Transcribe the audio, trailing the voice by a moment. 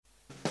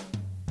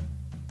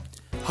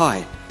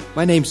Hi,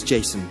 my name's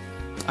Jason.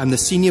 I'm the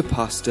senior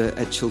pastor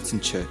at Chilton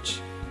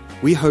Church.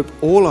 We hope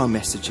all our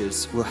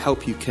messages will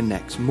help you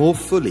connect more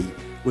fully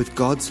with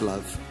God's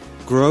love,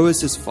 grow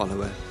as His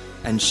follower,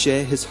 and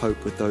share His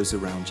hope with those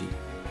around you.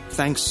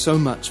 Thanks so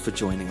much for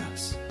joining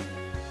us.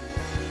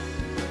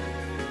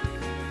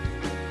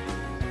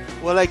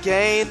 Well,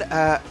 again,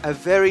 a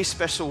very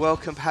special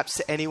welcome perhaps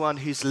to anyone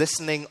who's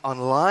listening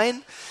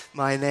online.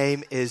 My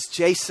name is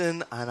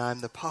Jason, and I'm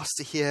the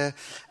pastor here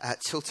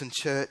at Chilton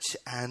Church,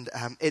 and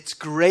it's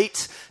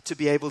great to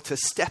be able to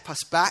step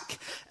us back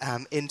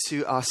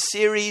into our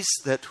series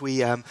that we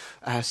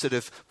sort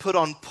of put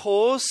on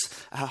pause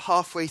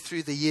halfway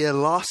through the year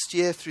last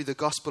year through the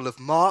Gospel of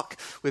Mark.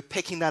 We're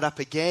picking that up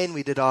again.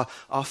 We did our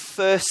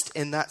first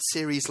in that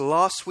series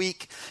last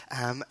week,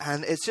 and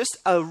it's just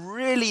a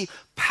really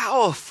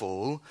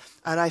powerful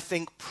and I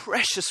think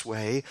precious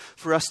way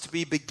for us to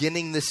be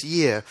beginning this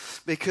year,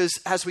 because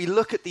as we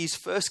look at these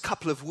first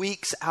couple of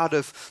weeks out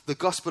of the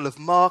Gospel of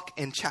Mark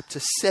in chapter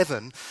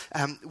 7,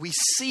 we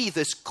see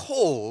this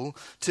call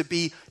to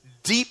be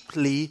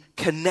deeply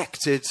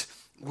connected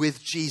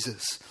with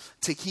Jesus,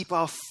 to keep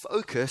our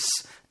focus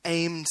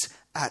aimed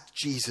at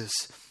Jesus,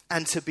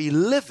 and to be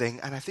living,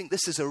 and I think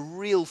this is a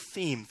real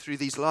theme through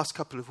these last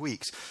couple of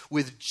weeks,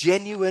 with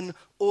genuine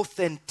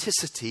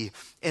authenticity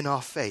in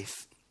our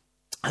faith.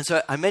 And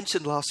so I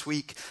mentioned last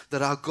week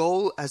that our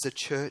goal as a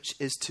church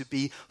is to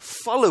be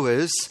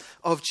followers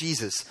of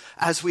Jesus.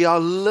 As we are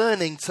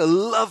learning to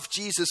love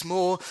Jesus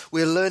more,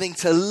 we're learning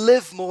to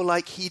live more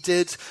like He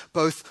did,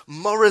 both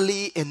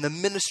morally in the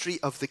ministry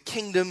of the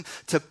kingdom,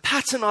 to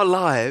pattern our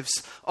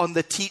lives on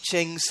the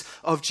teachings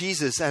of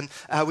Jesus. And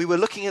we were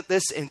looking at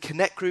this in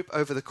Connect Group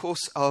over the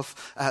course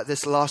of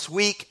this last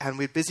week, and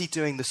we're busy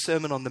doing the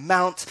Sermon on the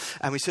Mount,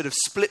 and we sort of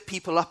split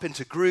people up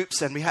into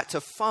groups, and we had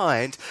to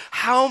find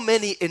how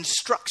many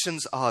instructions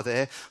are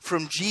there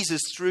from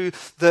Jesus through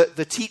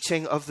the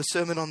teaching of the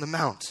Sermon on the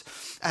Mount.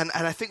 And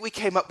I think we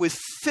came up with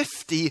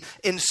 50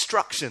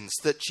 instructions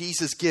that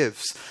Jesus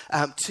gives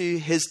to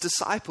His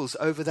disciples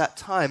over that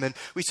time. And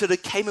we sort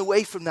of came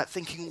away from that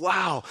thinking,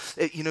 wow,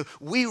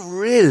 we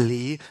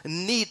really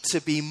need to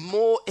be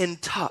more in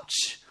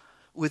touch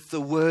with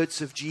the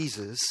words of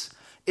Jesus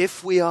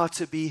if we are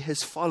to be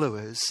His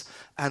followers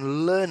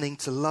and learning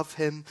to love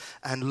Him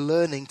and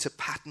learning to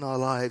pattern our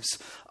lives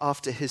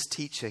after His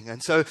teaching.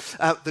 And so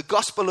the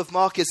Gospel of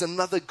Mark is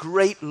another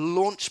great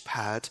launch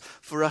pad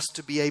for us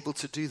to be able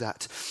to do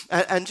that.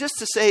 And just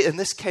to say, and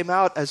this came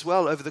out as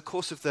well over the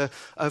course of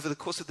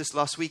this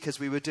last week as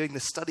we were doing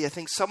this study, I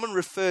think someone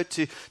referred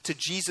to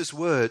Jesus'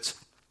 words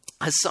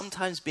as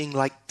sometimes being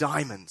like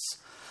diamonds.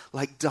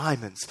 Like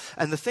diamonds.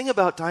 And the thing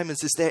about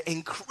diamonds is they're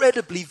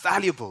incredibly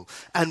valuable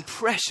and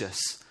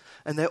precious,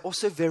 and they're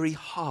also very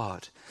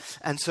hard.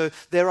 And so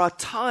there are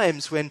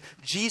times when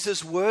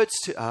Jesus' words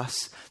to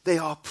us, they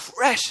are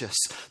precious,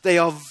 they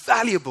are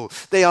valuable,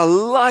 they are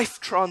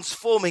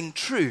life-transforming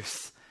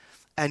truth,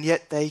 and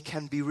yet they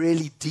can be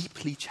really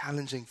deeply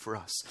challenging for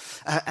us.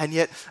 And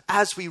yet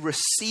as we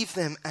receive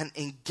them and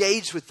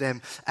engage with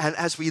them, and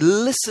as we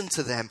listen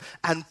to them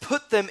and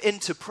put them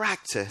into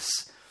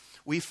practice,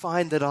 we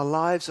find that our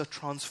lives are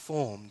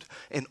transformed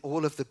in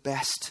all of the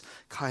best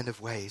kind of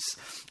ways.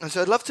 And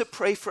so I'd love to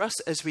pray for us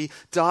as we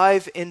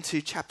dive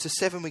into chapter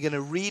 7. We're going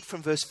to read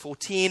from verse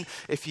 14.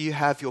 If you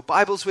have your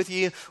Bibles with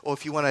you, or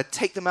if you want to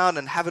take them out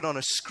and have it on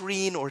a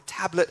screen or a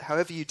tablet,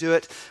 however you do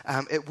it,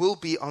 it will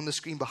be on the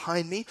screen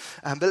behind me.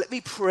 But let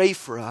me pray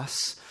for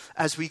us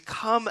as we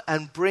come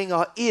and bring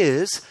our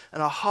ears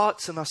and our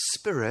hearts and our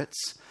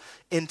spirits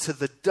into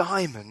the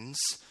diamonds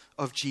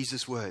of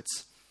Jesus'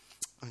 words.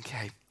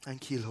 Okay.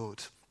 Thank you,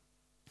 Lord.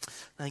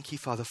 Thank you,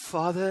 Father.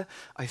 Father,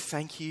 I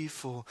thank you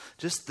for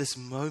just this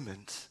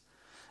moment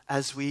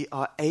as we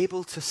are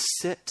able to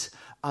sit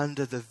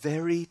under the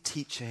very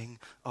teaching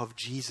of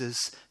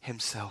Jesus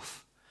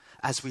Himself,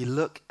 as we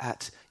look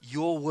at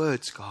your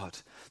words, God,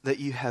 that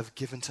you have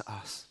given to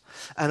us.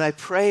 And I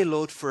pray,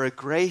 Lord, for a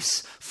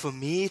grace for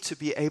me to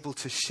be able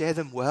to share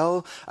them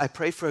well. I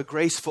pray for a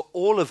grace for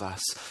all of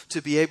us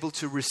to be able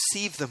to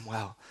receive them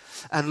well.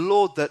 And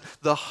Lord, that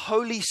the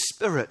Holy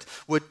Spirit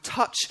would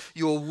touch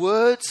your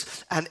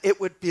words and it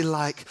would be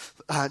like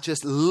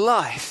just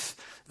life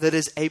that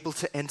is able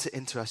to enter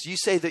into us. You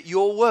say that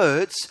your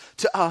words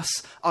to us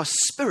are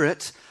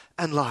spirit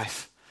and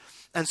life.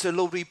 And so,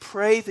 Lord, we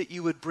pray that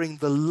you would bring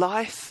the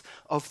life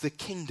of the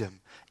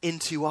kingdom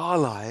into our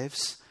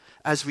lives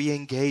as we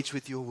engage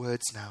with your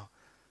words now.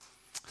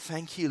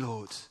 Thank you,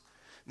 Lord.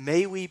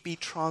 May we be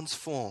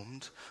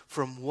transformed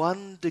from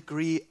one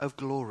degree of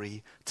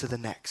glory to the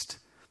next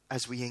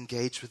as we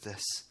engage with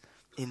this.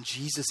 In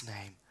Jesus'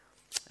 name,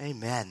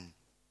 amen.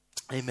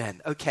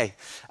 Amen. Okay,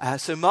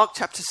 so Mark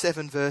chapter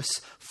 7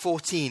 verse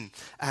 14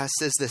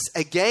 says this.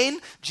 Again,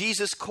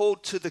 Jesus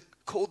called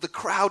the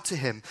crowd to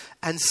Him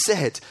and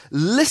said,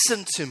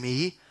 "Listen to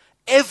me,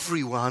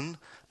 everyone,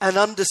 and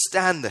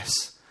understand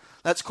this."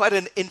 That's quite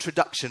an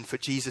introduction for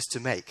Jesus to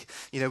make.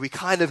 We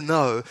kind of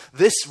know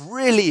this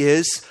really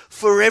is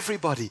for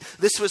everybody.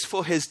 This was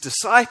for his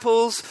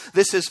disciples.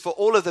 This is for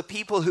all of the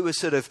people who were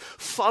sort of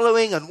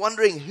following and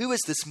wondering, who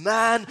is this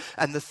man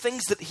and the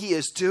things that he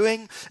is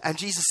doing? And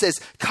Jesus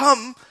says,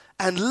 come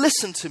and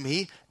listen to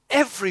me,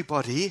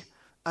 everybody,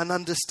 and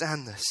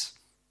understand this.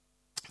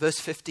 Verse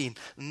 15,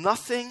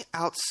 nothing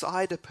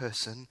outside a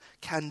person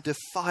can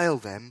defile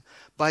them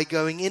by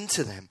going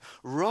into them.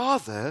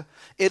 Rather,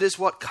 it is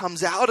what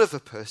comes out of a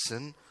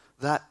person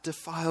that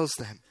defiles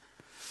them.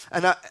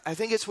 And I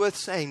think it's worth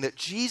saying that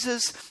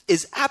Jesus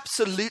is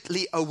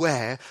absolutely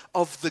aware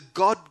of the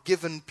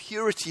God-given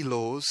purity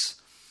laws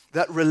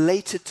that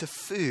related to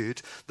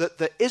food that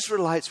the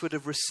Israelites would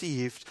have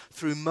received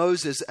through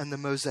Moses and the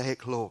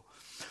Mosaic law.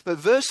 But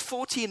verse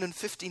 14 and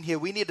 15 here,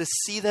 we need to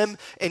see them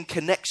in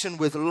connection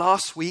with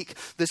last week,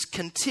 this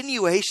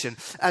continuation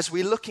as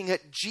we're looking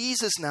at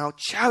Jesus now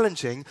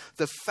challenging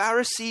the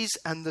Pharisees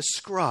and the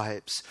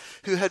scribes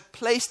who had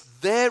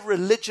placed their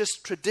religious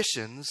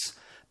traditions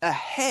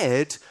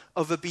ahead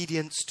of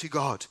obedience to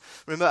God.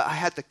 Remember, I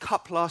had the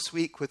cup last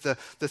week with the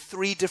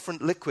 3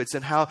 different liquids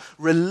and how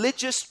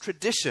religious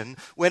tradition,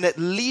 when it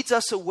leads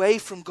us away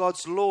from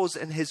God's laws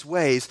and his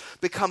ways,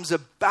 becomes a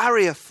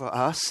barrier for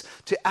us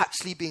to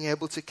actually being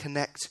able to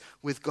connect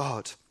with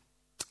God.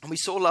 And we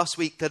saw last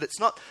week that it's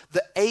not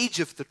the age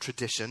of the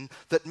tradition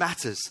that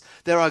matters.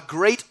 There are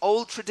great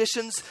old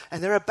traditions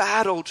and there are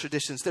bad old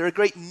traditions. There are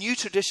great new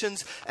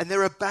traditions and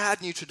there are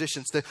bad new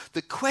traditions.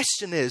 The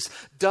question is,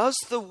 does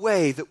the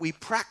way that we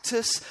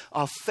practice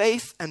our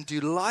faith and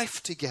do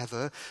life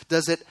together,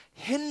 does it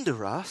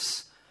hinder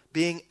us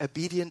being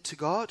obedient to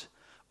God,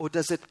 or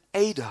does it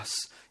aid us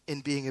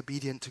in being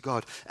obedient to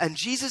God? And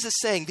Jesus is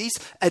saying these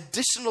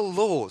additional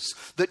laws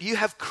that you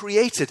have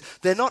created,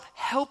 they're not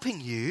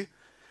helping you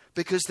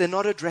because they're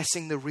not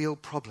addressing the real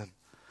problem.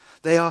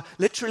 They are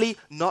literally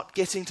not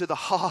getting to the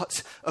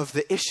heart of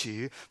the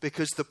issue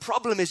because the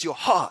problem is your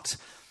heart.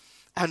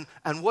 And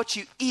what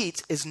you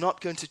eat is not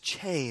going to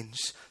change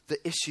the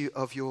issue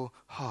of your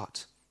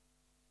heart.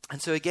 And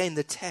so again,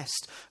 the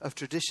test of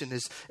tradition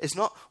is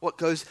not what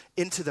goes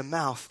into the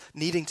mouth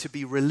needing to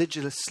be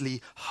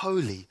religiously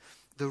holy.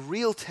 The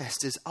real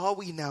test is, are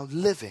we now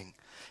living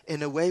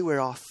in a way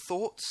where our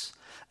thoughts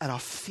and our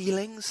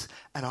feelings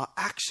and our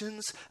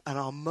actions and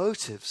our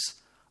motives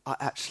are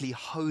actually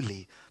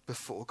holy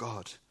before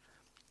God?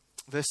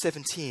 Verse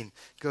 17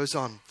 goes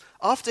on.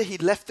 After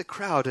he'd left the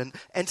crowd and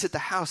entered the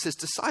house, his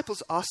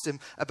disciples asked him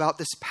about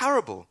this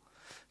parable.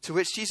 To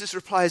which Jesus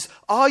replies,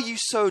 are you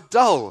so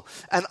dull?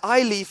 And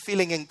I leave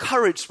feeling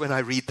encouraged when I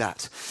read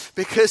that.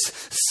 Because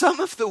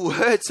some of the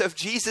words of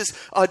Jesus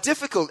are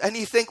difficult. And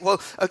you think,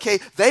 well, okay,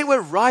 they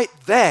were right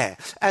there.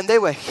 And they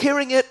were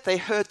hearing it. They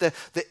heard the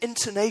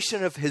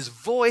intonation of his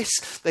voice.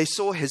 They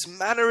saw his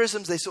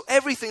mannerisms. They saw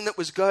everything that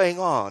was going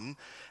on.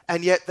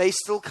 And yet they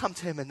still come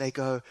to him and they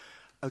go,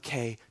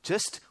 okay,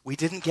 we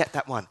didn't get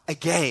that one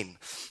again.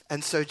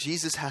 And so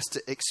Jesus has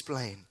to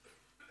explain.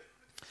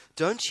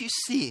 Don't you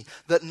see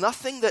that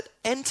nothing that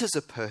enters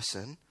a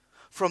person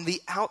from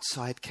the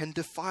outside can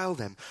defile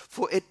them?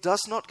 For it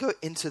does not go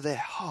into their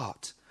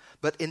heart,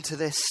 but into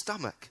their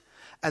stomach,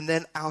 and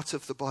then out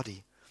of the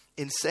body.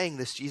 In saying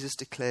this, Jesus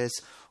declares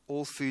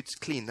all foods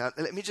clean. Now,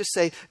 let me just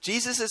say,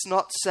 Jesus is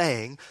not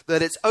saying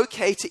that it's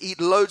okay to eat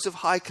loads of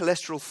high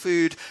cholesterol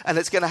food and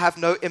it's going to have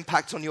no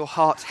impact on your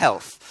heart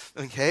health.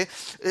 Okay?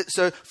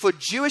 So for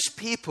Jewish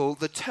people,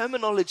 the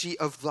terminology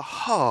of the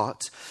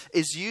heart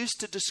is used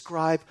to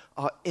describe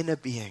our inner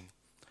being,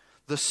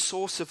 the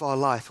source of our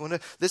life.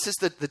 This is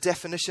the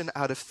definition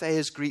out of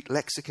Thayer's Greek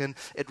lexicon.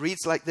 It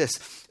reads like this,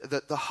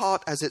 that the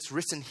heart, as it's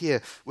written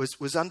here,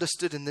 was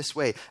understood in this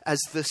way, as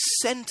the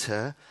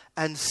center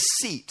and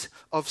seat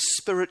of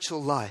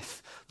spiritual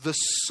life, the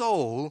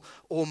soul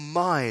or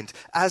mind,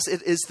 as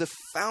it is the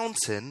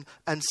fountain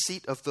and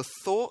seat of the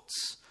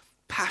thoughts,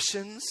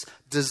 passions,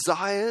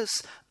 desires,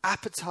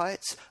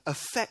 appetites,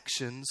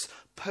 affections,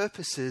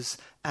 purposes,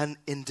 and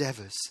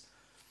endeavors.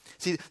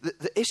 See,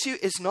 the issue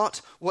is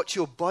not what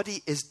your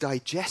body is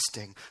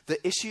digesting.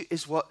 The issue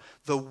is what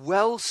the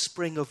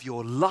wellspring of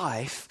your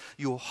life,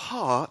 your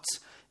heart,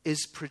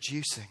 is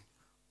producing.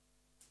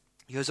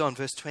 He goes on,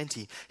 verse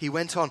 20. He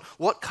went on,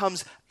 what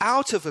comes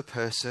out of a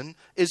person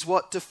is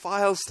what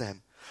defiles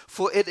them.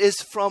 For it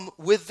is from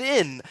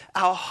within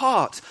our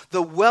heart,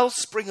 the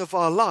wellspring of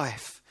our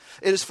life.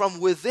 It is from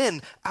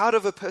within, out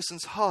of a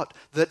person's heart,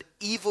 that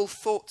evil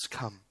thoughts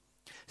come.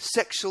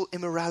 Sexual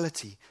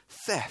immorality,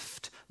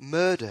 theft,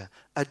 murder,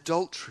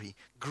 adultery,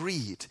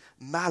 greed,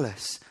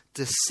 malice,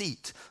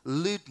 deceit,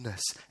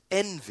 lewdness,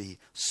 envy,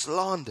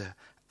 slander,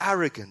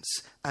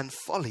 arrogance, and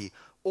folly.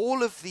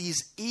 All of these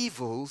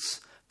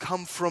evils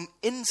come from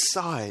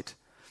inside,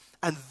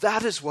 and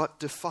that is what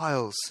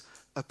defiles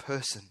a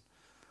person.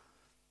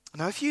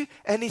 Now, if you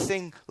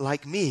anything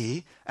like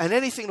me, and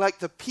anything like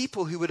the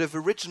people who would have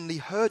originally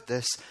heard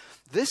this,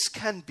 this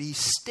can be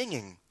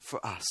stinging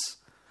for us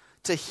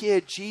to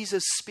hear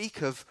Jesus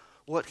speak of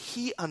what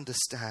he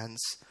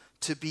understands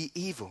to be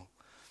evil.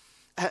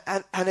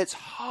 And it's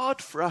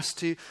hard for us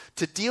to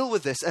deal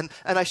with this. And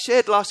I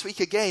shared last week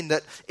again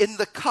that in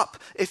the cup,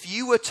 if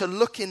you were to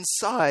look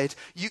inside,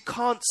 you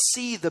can't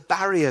see the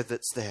barrier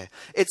that's there.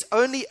 It's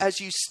only as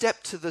you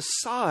step to the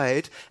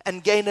side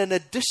and gain an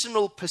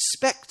additional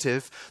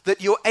perspective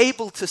that you're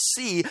able to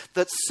see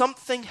that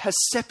something has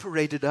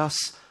separated us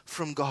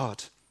from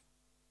God.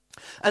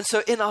 And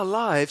so in our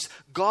lives,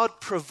 God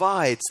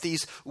provides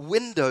these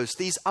windows,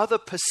 these other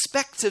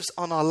perspectives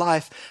on our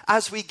life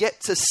as we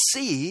get to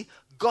see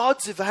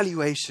God's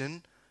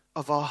evaluation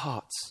of our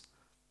hearts.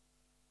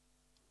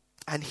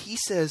 And he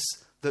says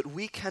that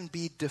we can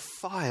be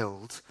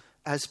defiled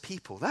as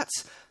people.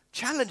 That's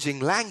challenging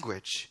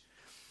language.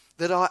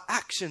 That our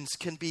actions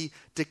can be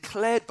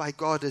declared by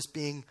God as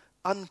being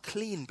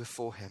unclean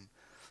before him.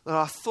 That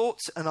our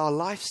thoughts and our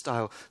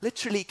lifestyle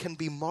literally can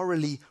be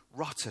morally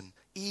rotten,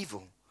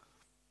 evil.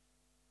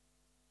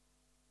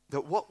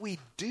 That what we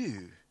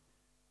do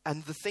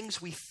and the things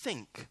we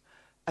think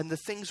and the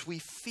things we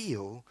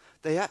feel,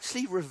 they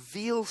actually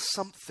reveal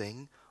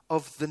something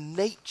of the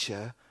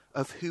nature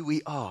of who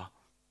we are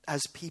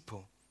as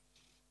people.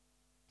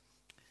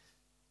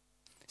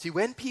 See,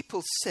 when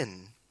people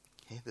sin,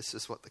 this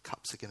is what the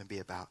cups are going to be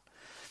about.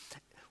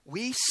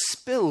 We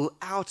spill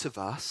out of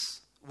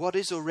us what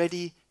is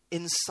already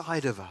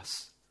inside of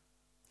us.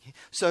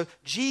 So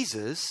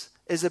Jesus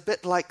is a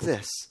bit like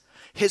this.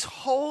 His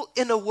whole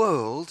inner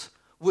world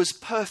was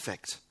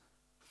perfect.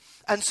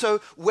 And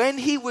so when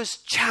he was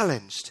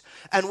challenged,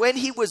 and when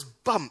he was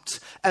bumped,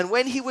 and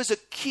when he was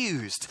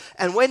accused,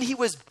 and when he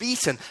was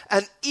beaten,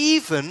 and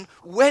even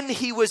when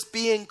he was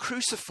being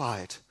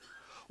crucified,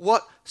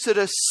 what sort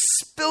of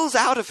spills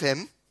out of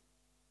him,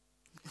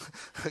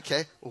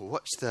 okay,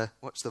 watch the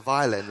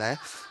violin there,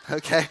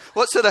 okay,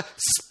 what sort of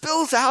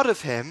spills out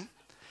of him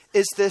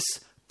is this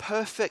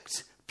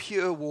perfect,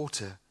 pure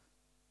water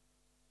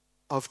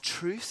of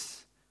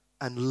truth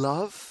and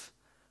love,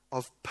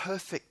 of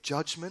perfect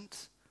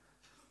judgment,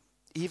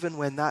 even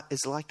when that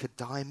is like a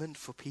diamond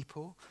for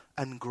people,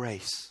 and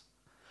grace.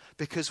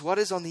 Because what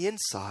is on the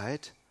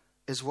inside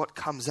is what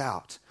comes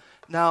out.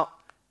 Now,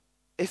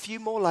 if you're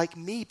more like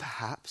me,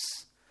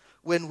 perhaps,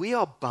 when we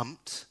are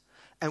bumped,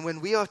 and when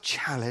we are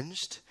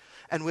challenged,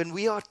 and when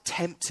we are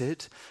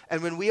tempted,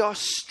 and when we are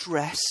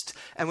stressed,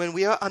 and when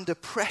we are under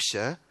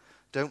pressure,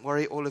 don't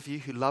worry, all of you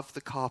who love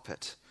the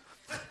carpet.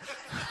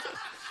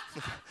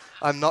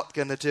 I'm not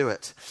going to do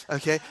it,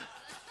 okay?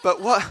 But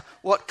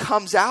what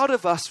comes out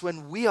of us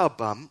when we are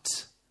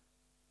bumped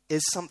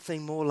is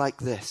something more like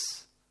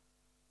this,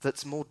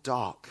 that's more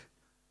dark.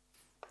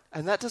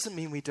 And that doesn't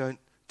mean we don't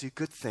do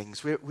good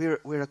things.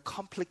 We're a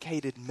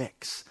complicated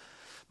mix.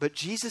 But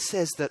Jesus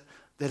says that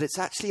it's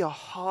actually our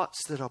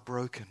hearts that are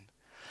broken.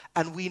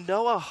 And we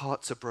know our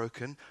hearts are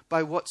broken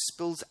by what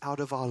spills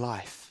out of our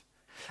life.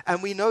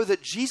 And we know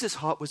that Jesus'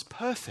 heart was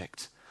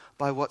perfect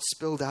by what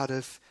spilled out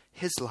of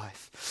his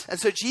life. And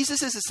so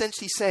Jesus is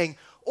essentially saying,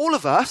 all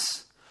of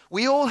us,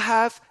 we all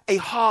have a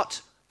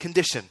heart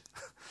condition.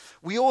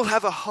 We all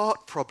have a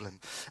heart problem.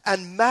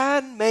 And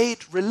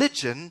man-made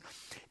religion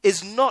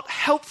is not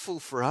helpful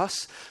for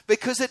us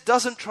because it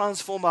doesn't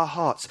transform our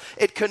hearts.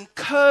 It can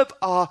curb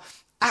our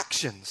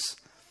actions,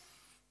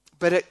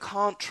 but it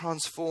can't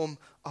transform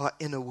our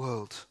inner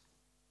world.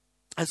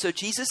 And so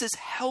Jesus is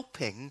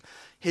helping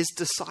his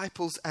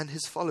disciples and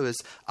his followers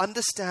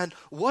understand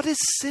what is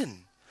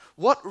sin,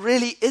 what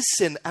really is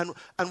sin, and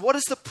what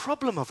is the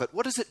problem of it?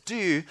 What does it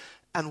do?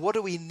 And what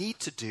do we need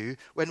to do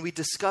when we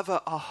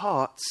discover our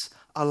hearts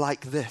are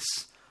like this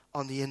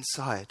on the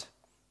inside?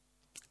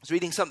 I was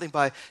reading something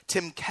by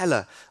Tim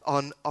Keller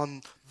on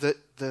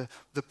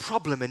the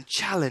problem and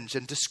challenge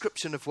and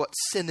description of what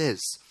sin is.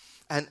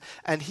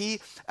 And he,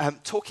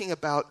 talking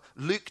about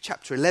Luke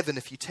chapter 11,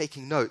 if you're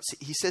taking notes,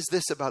 he says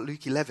this about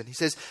Luke 11. He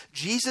says,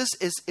 Jesus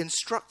is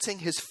instructing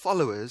his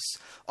followers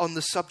on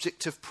the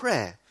subject of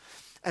prayer.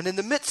 And in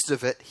the midst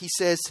of it, he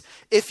says,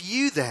 if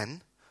you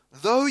then,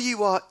 though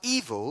you are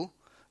evil,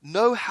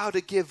 know how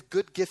to give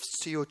good gifts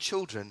to your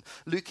children.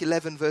 Luke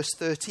 11 verse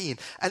 13.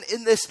 And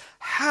in this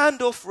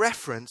handoff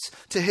reference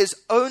to his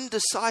own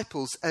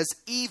disciples as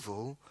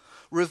evil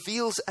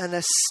reveals an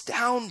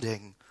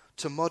astounding,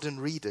 to modern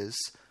readers,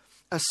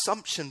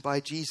 assumption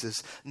by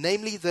Jesus.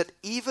 Namely that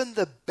even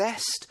the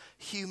best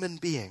human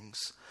beings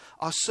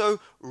are so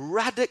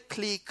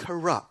radically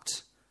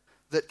corrupt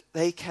that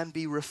they can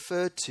be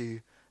referred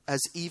to as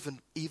even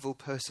evil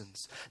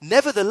persons.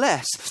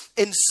 Nevertheless,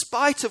 in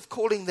spite of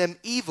calling them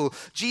evil,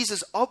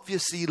 Jesus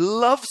obviously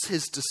loves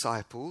his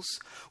disciples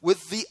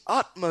with the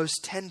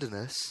utmost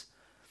tenderness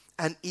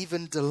and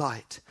even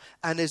delight,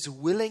 and is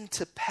willing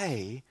to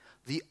pay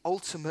the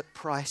ultimate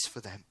price for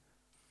them.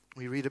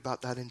 We read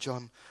about that in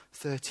John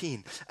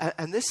 13.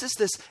 And this is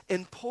this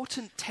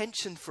important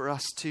tension for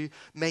us to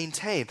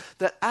maintain,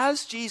 that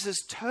as Jesus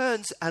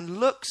turns and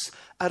looks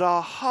at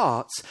our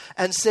hearts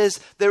and says,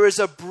 there is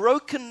a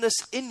brokenness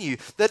in you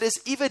that is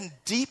even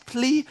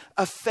deeply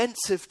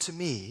offensive to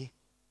me,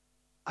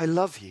 I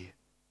love you,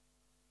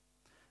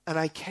 and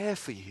I care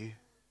for you,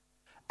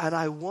 and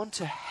I want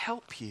to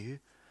help you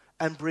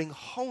and bring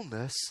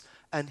wholeness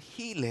and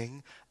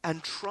healing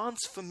and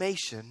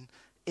transformation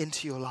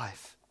into your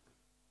life.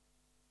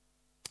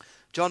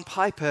 John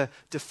Piper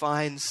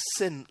defines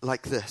sin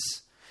like this.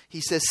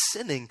 He says,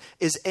 sinning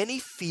is any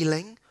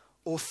feeling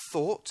or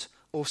thought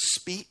or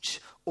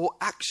speech or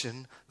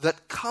action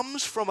that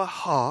comes from a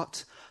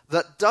heart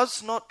that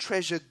does not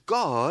treasure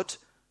God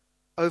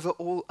over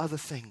all other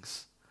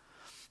things.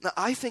 Now,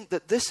 I think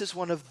that this is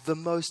one of the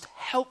most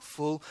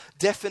helpful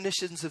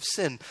definitions of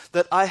sin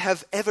that I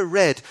have ever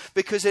read,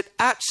 because it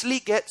actually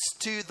gets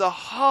to the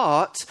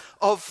heart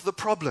of the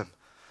problem,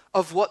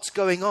 of what's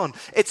going on.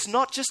 It's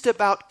not just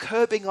about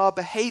curbing our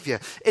behavior.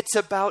 It's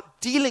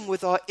about dealing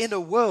with our inner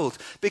world,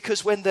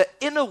 because when the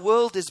inner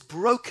world is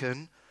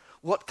broken,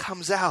 what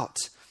comes out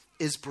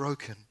is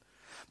broken.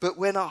 But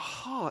when our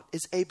heart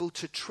is able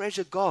to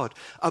treasure God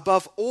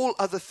above all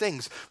other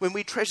things, when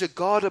we treasure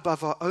God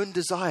above our own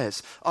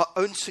desires, our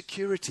own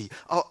security,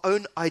 our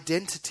own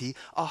identity,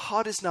 our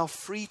heart is now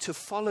free to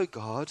follow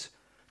God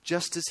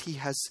just as He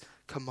has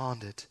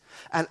commanded.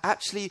 And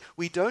actually,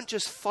 we don't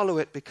just follow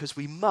it because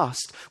we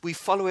must. We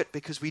follow it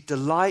because we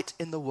delight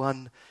in the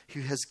one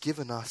who has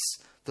given us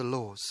the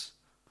laws.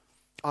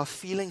 Our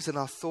feelings and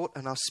our thought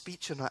and our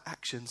speech and our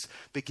actions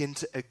begin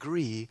to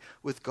agree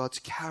with God's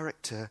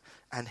character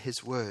and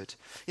His word.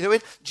 You know, when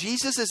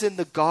Jesus is in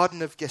the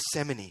Garden of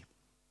Gethsemane,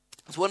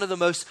 it's one of the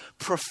most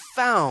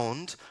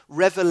profound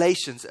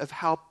revelations of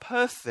how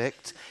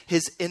perfect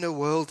His inner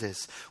world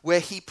is, where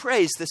He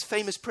prays this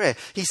famous prayer.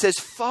 He says,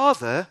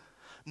 "Father,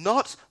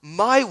 not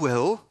my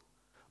will,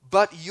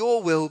 but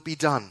your will be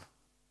done."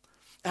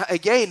 Now,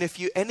 again, if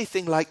you're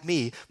anything like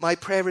me, my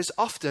prayer is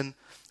often,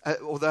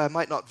 although I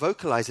might not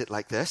vocalize it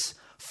like this,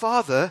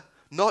 "Father,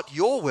 not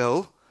your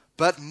will,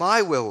 but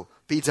my will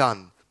be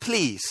done,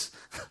 please,"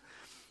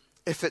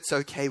 if it's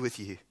okay with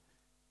you.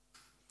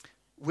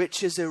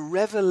 Which is a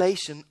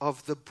revelation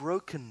of the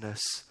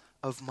brokenness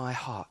of my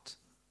heart,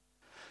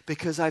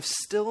 because I've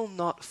still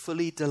not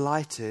fully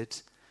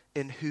delighted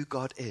in who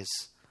God is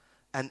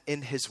and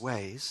in His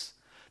ways,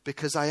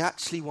 because I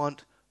actually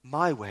want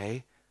my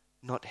way,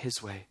 not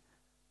His way.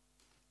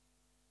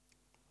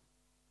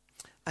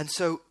 And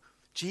so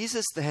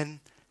Jesus then,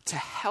 to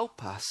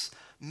help us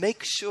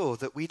make sure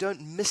that we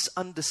don't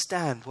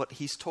misunderstand what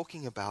He's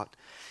talking about,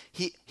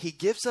 he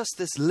gives us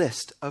this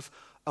list of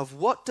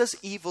what does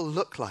evil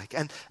look like.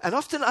 And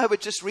often I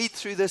would just read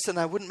through this and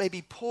I wouldn't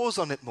maybe pause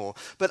on it more.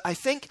 But I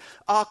think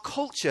our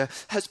culture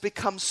has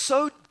become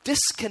so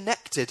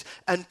disconnected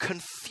and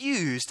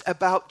confused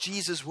about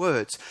Jesus'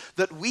 words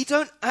that we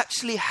don't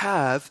actually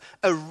have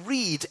a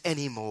read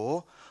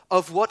anymore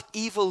of what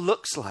evil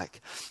looks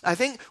like. I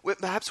think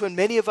perhaps when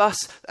many of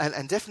us,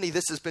 and definitely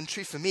this has been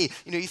true for me,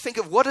 you think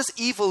of what does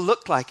evil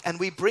look like, and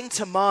we bring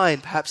to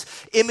mind perhaps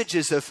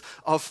images of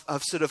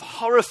sort of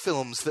horror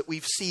films that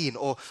we've seen,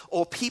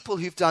 or people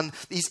who've done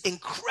these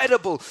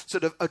incredible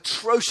sort of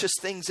atrocious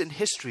things in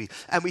history,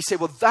 and we say,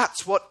 well,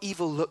 that's what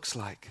evil looks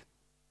like.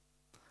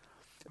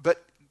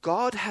 But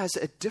God has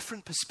a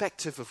different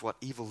perspective of what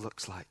evil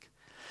looks like.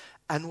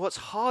 And what's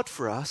hard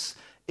for us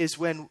is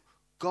when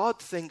God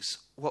thinks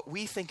what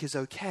we think is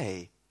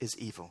okay is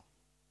evil.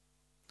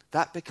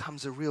 That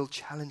becomes a real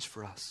challenge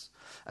for us.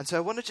 And so I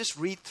want to just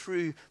read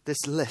through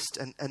this list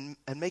and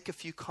make a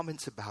few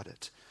comments about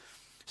it.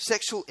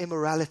 Sexual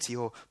immorality,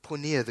 or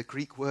porneia, the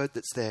Greek word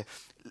that's there,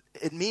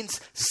 it means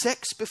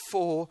sex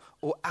before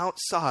or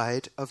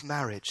outside of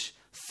marriage.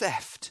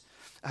 Theft.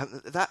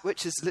 That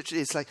which is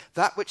literally, it's like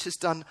that which is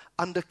done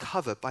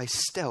undercover by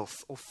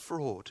stealth or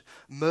fraud.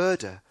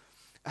 Murder.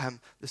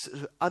 This sort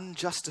of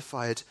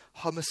unjustified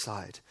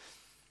homicide.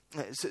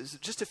 So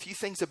just a few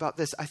things about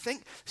this. I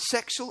think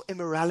sexual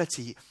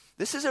immorality,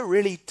 this is a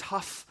really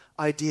tough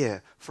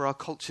idea for our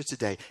culture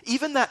today.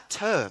 Even that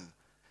term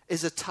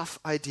is a tough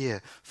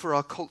idea for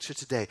our culture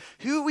today.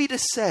 Who are we to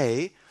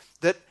say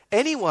that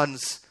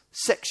anyone's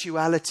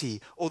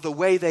sexuality or the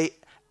way they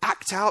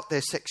act out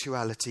their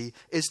sexuality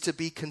is to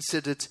be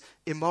considered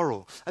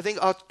immoral? I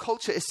think our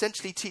culture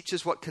essentially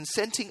teaches what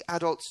consenting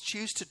adults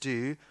choose to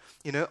do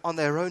on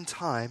their own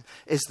time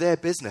is their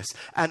business.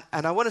 And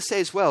I want to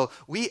say as well,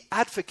 we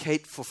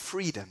advocate for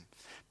freedom.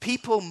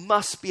 People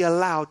must be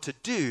allowed to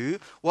do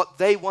what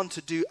they want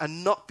to do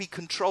and not be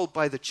controlled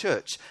by the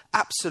church.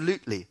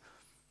 Absolutely.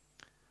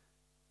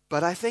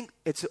 But I think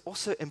it's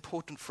also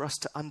important for us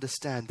to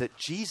understand that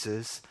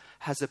Jesus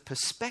has a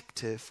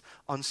perspective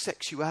on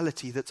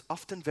sexuality that's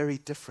often very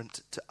different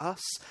to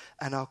us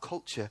and our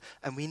culture,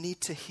 and we need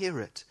to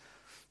hear it.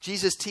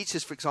 Jesus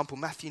teaches, for example,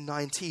 Matthew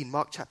 19,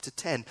 Mark chapter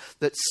 10,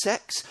 that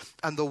sex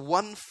and the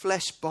one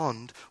flesh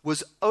bond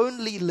was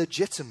only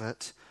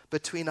legitimate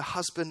between a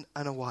husband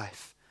and a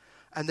wife,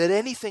 and that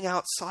anything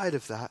outside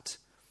of that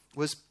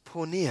was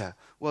porneia,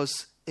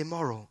 was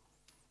immoral.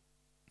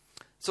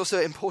 It's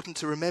also important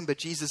to remember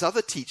Jesus'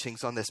 other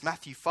teachings on this.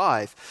 Matthew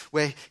 5,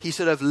 where he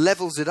sort of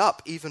levels it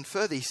up even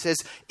further. He says,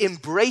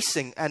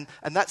 embracing, and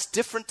that's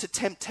different to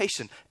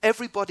temptation.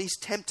 Everybody's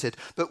tempted,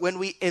 but when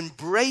we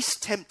embrace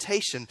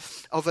temptation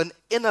of an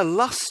inner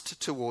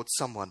lust towards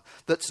someone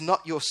that's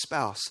not your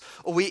spouse,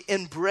 or we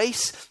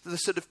embrace the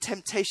sort of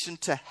temptation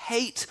to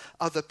hate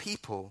other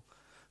people,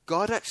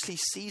 God actually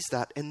sees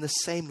that in the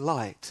same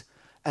light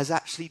as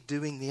actually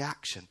doing the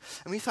action.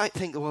 And we might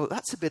think, well,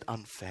 that's a bit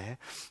unfair.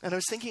 And I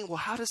was thinking, well,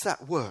 how does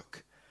that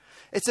work?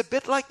 It's a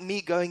bit like me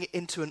going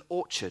into an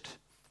orchard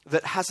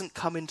that hasn't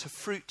come into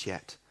fruit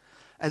yet.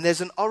 And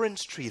there's an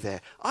orange tree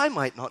there. I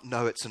might not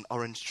know it's an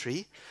orange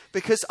tree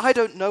because I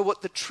don't know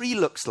what the tree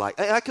looks like.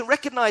 I can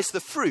recognize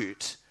the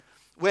fruit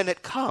when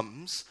it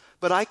comes,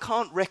 but I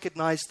can't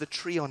recognize the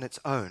tree on its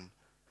own.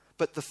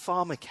 But the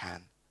farmer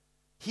can.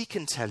 He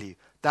can tell you,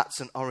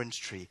 that's an orange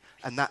tree,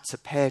 and that's a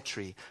pear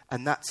tree,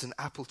 and that's an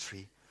apple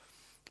tree,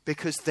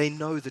 because they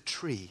know the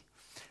tree.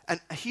 And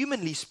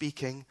humanly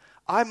speaking,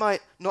 I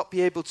might not be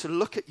able to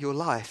look at your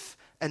life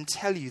and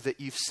tell you that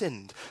you've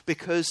sinned,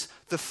 because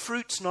the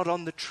fruit's not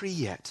on the tree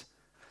yet.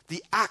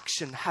 The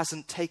action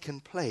hasn't taken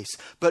place.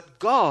 But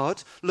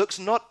God looks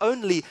not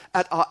only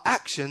at our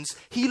actions,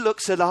 he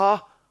looks at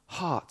our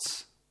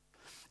hearts.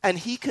 And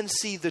he can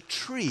see the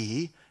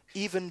tree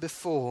even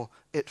before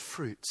it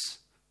fruits.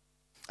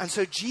 And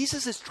so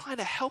Jesus is trying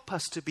to help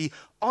us to be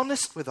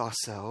honest with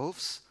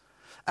ourselves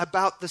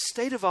about the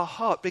state of our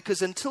heart,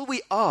 because until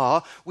we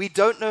are, we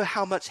don't know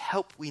how much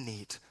help we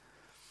need.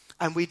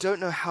 And we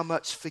don't know how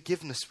much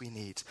forgiveness we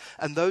need.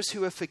 And those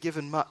who are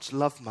forgiven much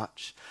love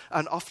much.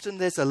 And often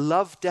there's a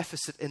love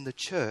deficit in the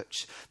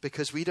church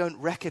because we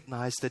don't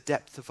recognize the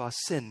depth of our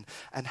sin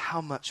and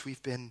how much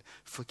we've been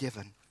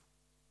forgiven.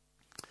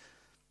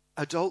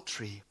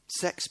 Adultery,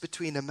 sex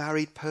between a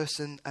married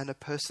person and a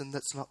person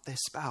that's not their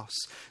spouse.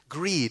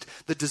 Greed,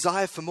 the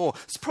desire for more.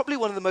 It's probably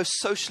one of the most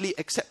socially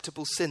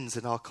acceptable sins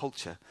in our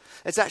culture.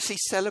 It's actually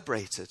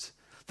celebrated,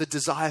 the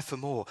desire for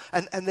more.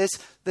 And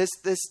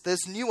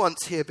there's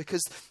nuance here,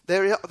 because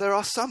there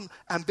are some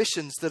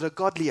ambitions that are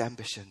godly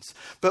ambitions.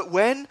 But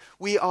when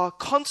we are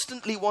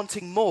constantly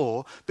wanting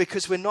more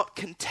because we're not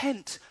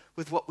content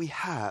with what we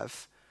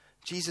have,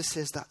 Jesus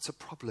says that's a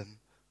problem.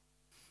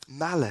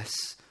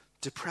 Malice,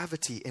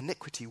 depravity,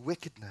 iniquity,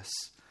 wickedness.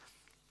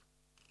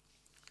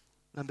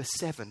 Number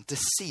 7,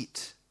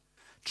 deceit,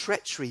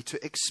 treachery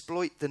to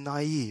exploit the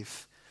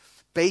naive,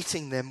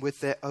 baiting them with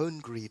their own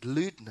greed,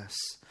 lewdness,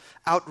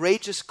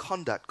 outrageous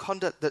conduct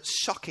that's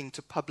shocking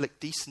to public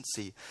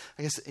decency.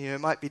 I guess it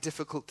might be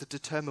difficult to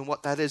determine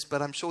what that is,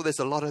 but I'm sure there's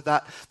a lot of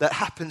that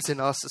happens in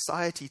our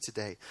society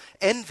today.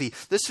 Envy.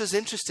 This was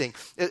interesting.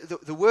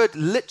 The word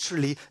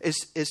literally is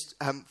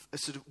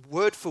sort of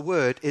word for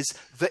word is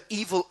the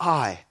evil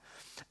eye.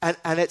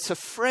 And it's a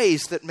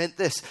phrase that meant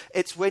this.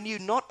 It's when you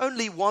not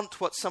only want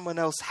what someone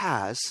else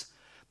has,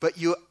 but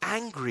you're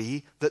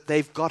angry that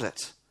they've got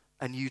it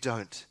and you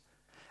don't.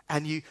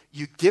 And you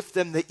give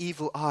them the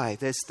evil eye.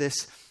 There's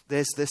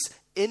this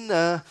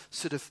inner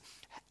sort of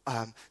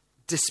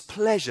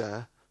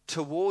displeasure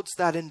towards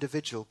that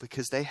individual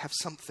because they have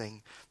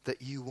something that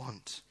you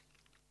want.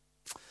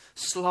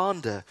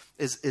 Slander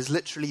is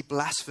literally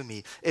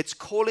blasphemy. It's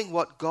calling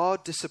what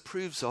God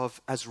disapproves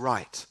of as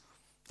right.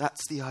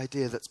 That's the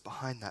idea that's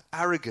behind that.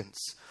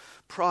 Arrogance,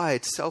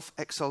 pride,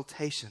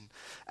 self-exaltation.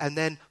 And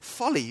then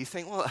folly. You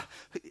think, well,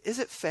 is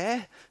it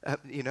fair,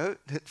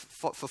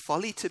 for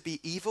folly to be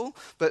evil?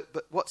 But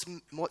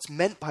what's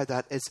meant by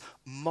that is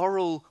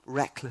moral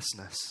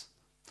recklessness.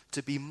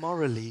 To be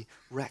morally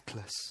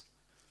reckless.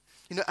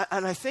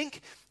 And I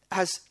think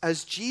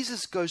as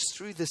Jesus goes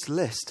through this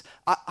list,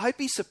 I'd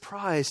be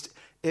surprised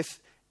if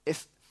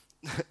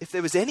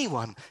there was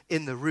anyone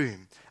in the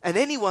room and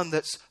anyone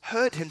that's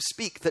heard him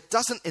speak that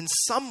doesn't in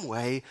some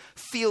way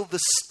feel the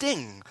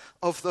sting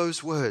of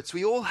those words.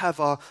 We all have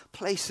our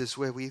places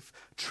where we've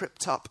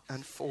tripped up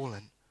and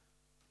fallen.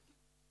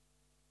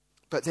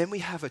 But then we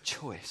have a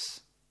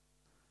choice.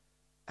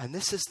 And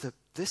this is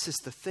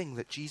the thing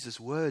that Jesus'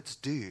 words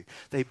do.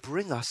 They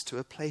bring us to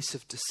a place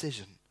of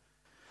decision.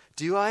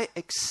 Do I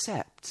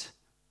accept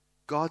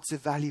God's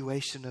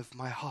evaluation of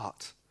my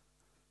heart?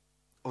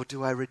 Or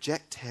do I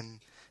reject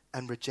him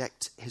and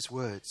reject his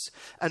words?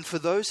 And for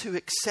those who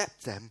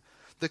accept them,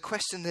 the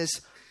question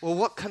is, well,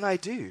 what can I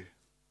do?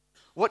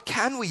 What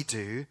can we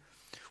do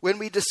when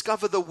we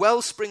discover the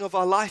wellspring of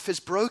our life is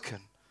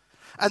broken?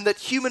 And that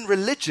human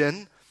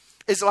religion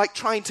is like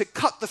trying to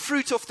cut the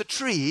fruit off the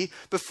tree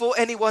before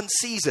anyone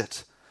sees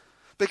it,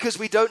 because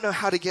we don't know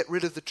how to get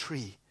rid of the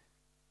tree.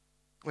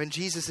 When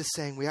Jesus is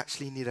saying we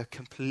actually need a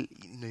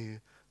completely new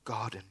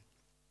garden.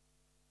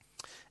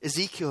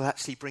 Ezekiel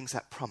actually brings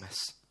that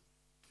promise.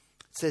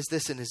 It says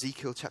this in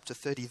Ezekiel chapter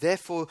 30,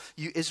 "Therefore,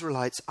 you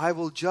Israelites, I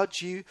will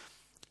judge you,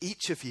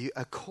 each of you,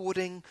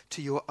 according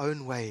to your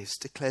own ways,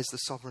 declares the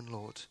sovereign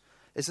Lord."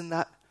 Isn't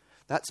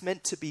that's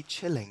meant to be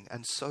chilling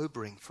and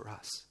sobering for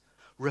us?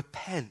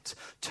 Repent,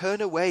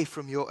 turn away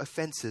from your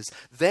offenses,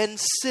 then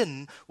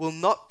sin will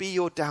not be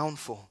your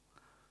downfall.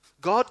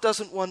 God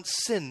doesn't want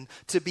sin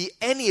to be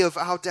any of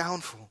our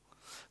downfall.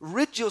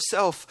 Rid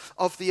yourself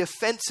of the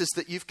offenses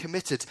that you've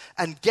committed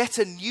and get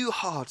a new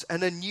heart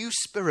and a new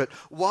spirit.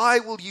 Why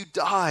will you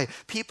die,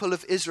 people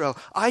of Israel?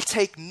 I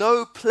take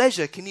no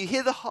pleasure. Can you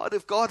hear the heart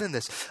of God in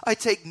this? I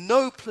take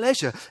no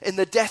pleasure in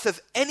the death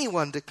of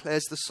anyone,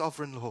 declares the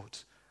sovereign Lord.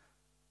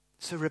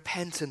 So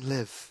repent and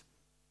live.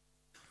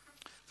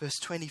 Verse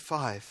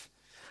 25.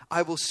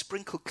 I will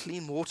sprinkle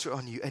clean water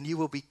on you, and you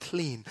will be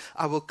clean.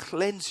 I will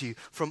cleanse you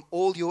from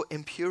all your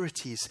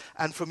impurities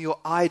and from your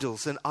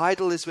idols. An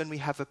idol is when we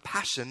have a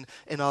passion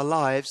in our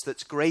lives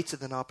that's greater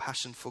than our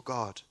passion for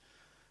God.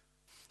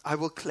 I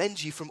will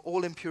cleanse you from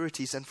all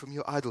impurities and from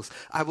your idols.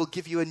 I will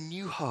give you a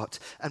new heart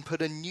and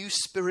put a new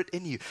spirit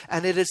in you.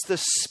 And it is the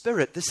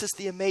Spirit. This is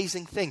the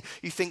amazing thing.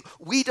 You think,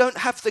 we don't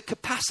have the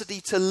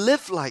capacity to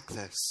live like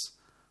this.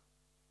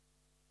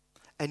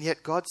 And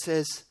yet God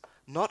says,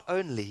 not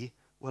only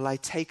will I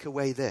take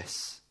away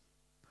this.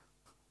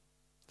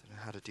 Don't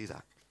know how to do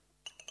that.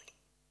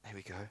 There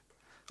we go.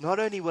 Not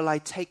only will I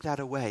take that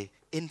away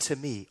into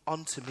me,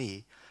 onto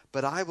me,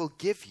 but I will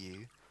give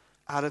you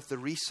out of the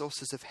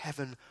resources of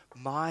heaven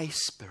my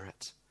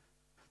Spirit,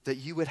 that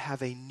you would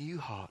have a new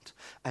heart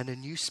and a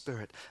new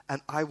spirit,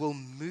 and I will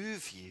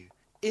move you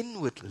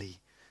inwardly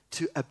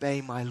to obey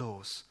my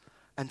laws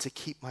and to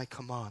keep my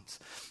commands.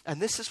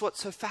 And this is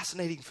what's so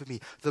fascinating for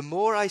me. The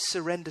more I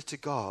surrender to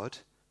God,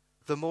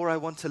 the more I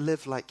want to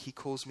live like he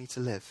calls me to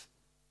live.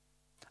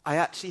 I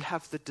actually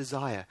have the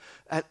desire.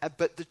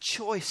 But the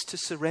choice to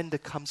surrender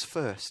comes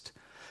first.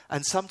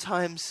 And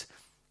sometimes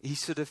he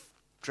sort of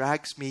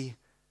drags me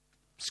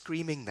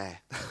screaming there.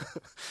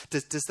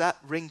 Does that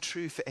ring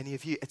true for any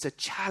of you? It's a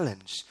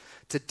challenge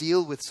to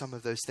deal with some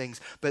of those things.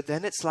 But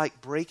then it's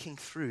like breaking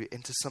through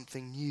into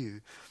something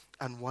new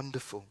and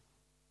wonderful.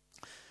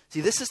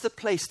 See, this is the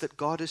place that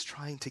God is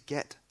trying to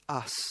get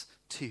us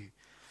to,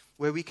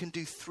 where we can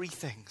do three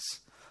things.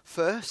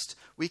 First,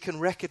 we can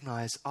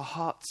recognize our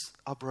hearts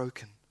are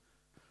broken.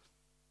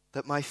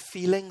 That my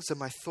feelings and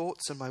my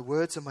thoughts and my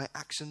words and my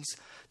actions,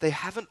 they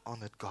haven't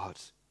honored God.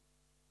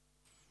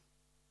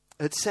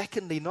 And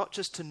secondly, not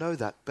just to know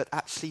that, but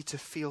actually to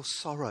feel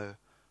sorrow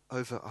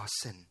over our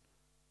sin.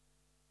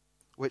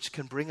 Which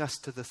can bring us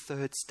to the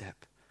third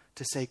step,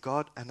 to say,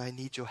 God, and I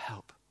need your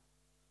help.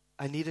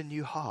 I need a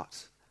new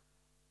heart.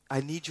 I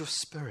need your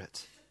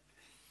Spirit.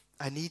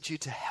 I need you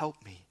to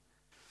help me.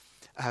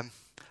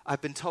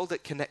 I've been told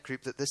at Connect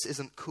Group that this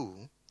isn't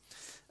cool,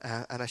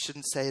 and I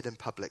shouldn't say it in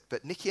public,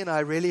 but Nikki and I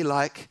really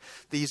like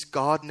these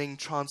gardening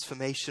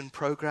transformation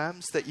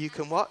programs that you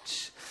can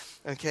watch.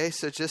 Okay,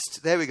 so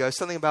just, there we go,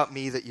 something about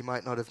me that you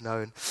might not have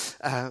known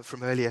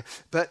from earlier.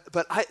 But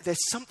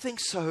there's something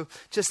so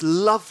just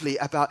lovely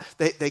about,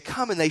 they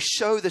come and they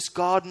show this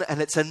garden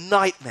and it's a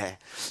nightmare.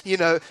 You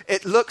know,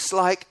 it looks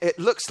like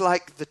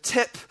the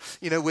tip,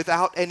 you know,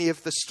 without any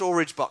of the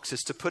storage boxes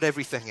to put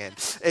everything in.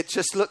 It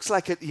just looks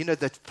like,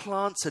 the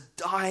plants are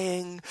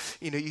dying.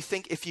 You know, you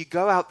think if you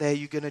go out there,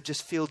 you're going to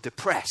just feel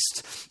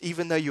depressed,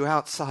 even though you're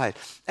outside.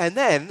 And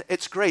then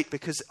it's great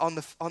because on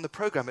the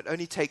program, it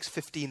only takes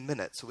 15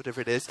 minutes or whatever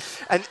it is,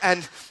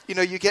 and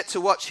you get to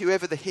watch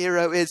whoever the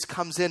hero is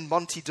comes in,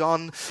 Monty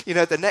Don.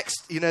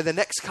 The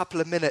next couple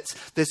of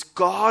minutes, this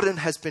garden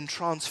has been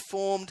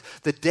transformed.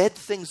 The dead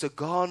things are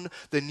gone.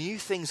 The new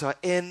things are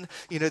in.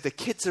 The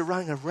kids are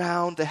running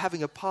around. They're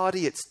having a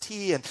party. It's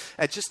tea, and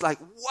just like,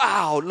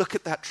 wow, look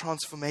at that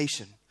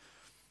transformation.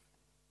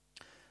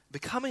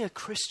 Becoming a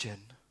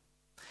Christian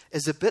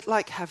is a bit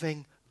like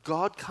having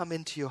God come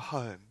into your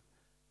home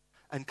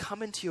and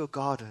come into your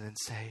garden and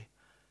say,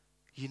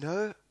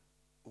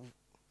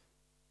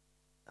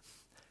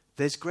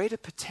 there's greater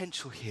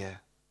potential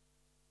here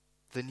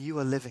than you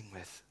are living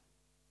with.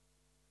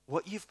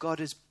 What you've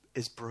got is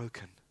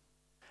broken.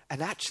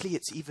 And actually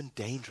it's even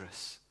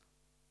dangerous.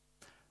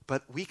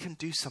 But we can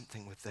do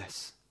something with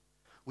this.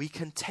 We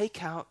can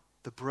take out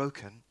the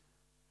broken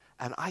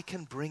and I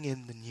can bring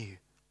in the new.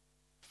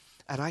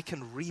 And I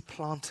can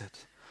replant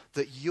it.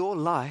 That your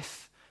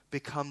life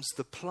becomes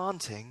the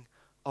planting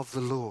of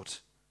the Lord.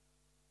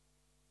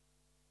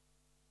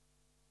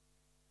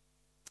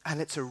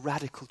 And it's a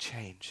radical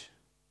change.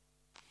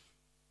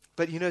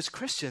 But as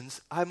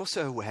Christians, I'm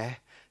also aware,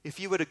 if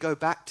you were to go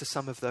back to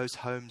some of those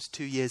homes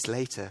 2 years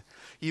later,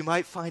 you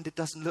might find it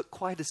doesn't look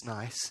quite as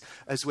nice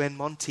as when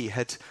Monty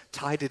had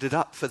tidied it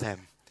up for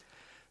them.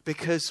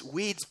 Because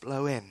weeds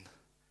blow in.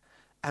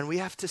 And we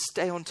have to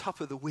stay on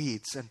top of the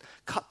weeds and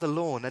cut the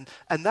lawn.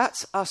 And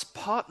that's us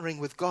partnering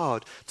with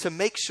God to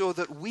make sure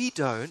that we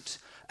don't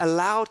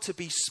allow to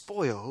be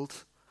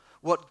spoiled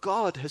what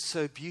God has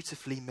so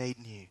beautifully made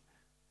new.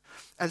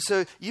 And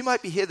so you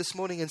might be here this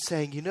morning and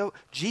saying,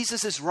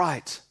 Jesus is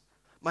right.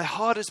 My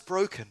heart is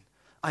broken.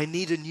 I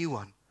need a new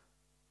one.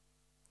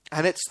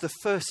 And it's the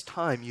first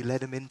time you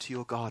let him into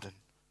your garden.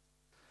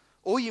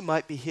 Or you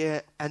might be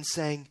here and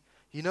saying,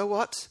 you know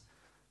what?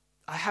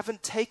 I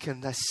haven't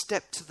taken a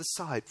step to the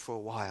side for a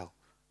while.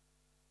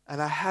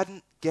 And I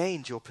hadn't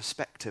gained your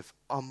perspective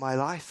on my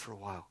life for a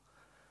while.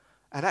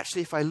 And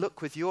actually, if I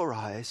look with your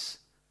eyes,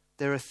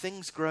 there are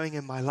things growing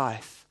in my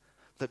life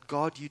that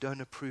God, you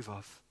don't approve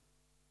of.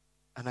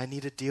 And I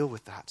need to deal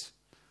with that.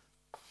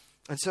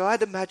 And so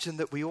I'd imagine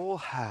that we all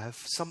have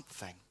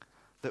something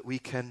that we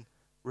can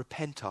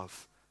repent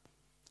of.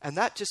 And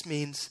that just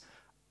means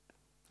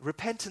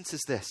repentance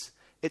is this.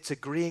 It's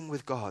agreeing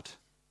with God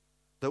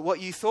that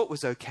what you thought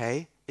was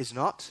okay is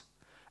not,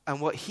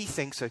 and what he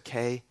thinks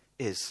okay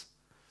is.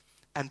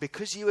 And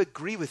because you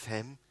agree with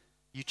him,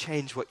 you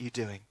change what you're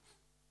doing.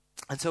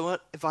 And so I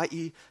want to invite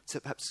you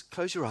to perhaps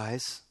close your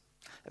eyes,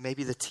 and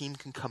maybe the team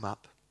can come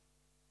up.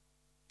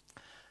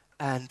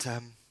 And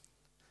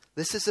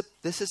this is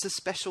a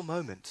special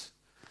moment.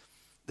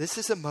 This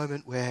is a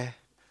moment where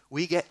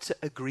we get to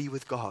agree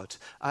with God.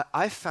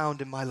 I've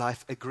found in my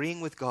life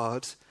agreeing with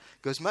God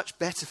goes much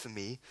better for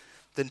me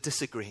than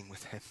disagreeing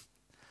with him.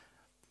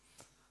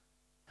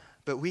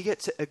 But we get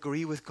to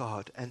agree with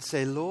God and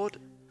say, Lord,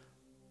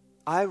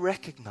 I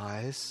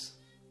recognize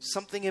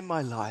something in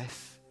my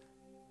life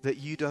that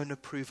you don't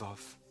approve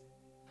of.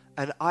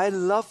 And I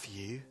love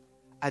you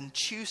and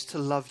choose to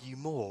love you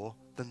more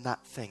than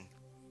that thing.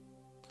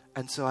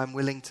 And so I'm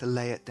willing to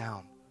lay it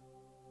down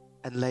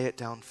and lay it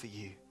down for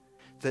you.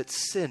 That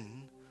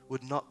sin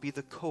would not be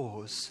the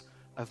cause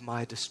of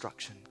my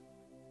destruction.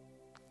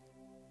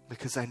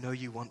 Because I know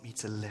you want me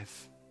to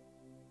live.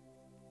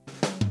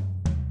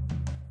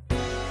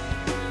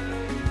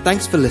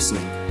 Thanks for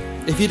listening.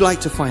 If you'd like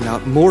to find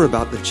out more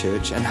about the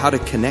church and how to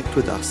connect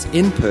with us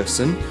in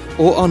person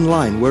or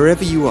online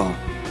wherever you are,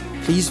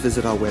 please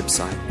visit our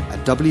website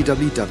at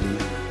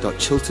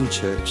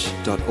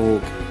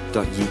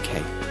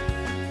www.chiltonchurch.org.uk.